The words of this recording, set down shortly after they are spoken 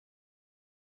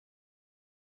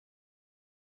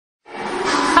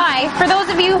Hi, for those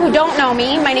of you who don't know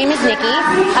me, my name is Nikki.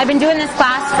 I've been doing this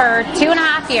class for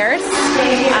 2.5 years.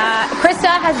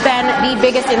 Krista has been the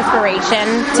biggest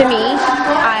inspiration to me.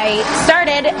 I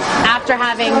started after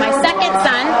having my second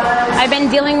son. I've been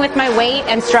dealing with my weight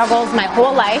and struggles my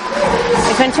whole life.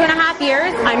 It's been 2.5 years.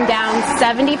 I'm down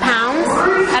 70 pounds.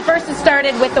 At first it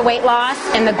started with the weight loss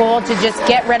and the goal to just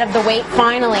get rid of the weight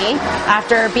finally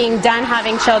after being done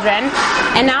having children.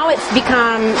 And now it's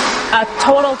become a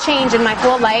total change in my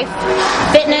whole life.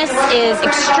 Fitness is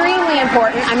extremely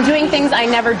important. I'm doing things I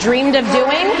never dreamed of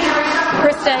doing.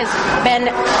 Krista has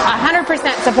been 100%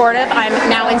 supportive. I'm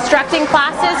now instructing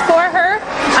classes for her.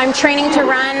 I'm training to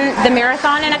run the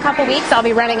marathon in a couple weeks. I'll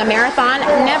be running a marathon.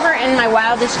 Never in my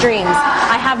wildest dreams.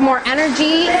 I have more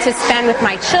energy to spend with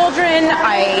my children.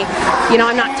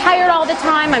 I'm not tired all the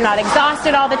time. I'm not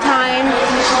exhausted all the time.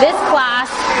 This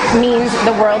class means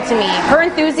the world to me. Her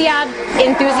enthusiasm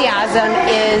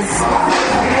is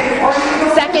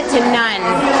second to none,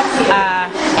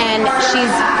 and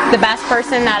she's the best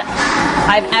person that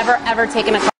I've ever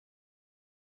taken a class.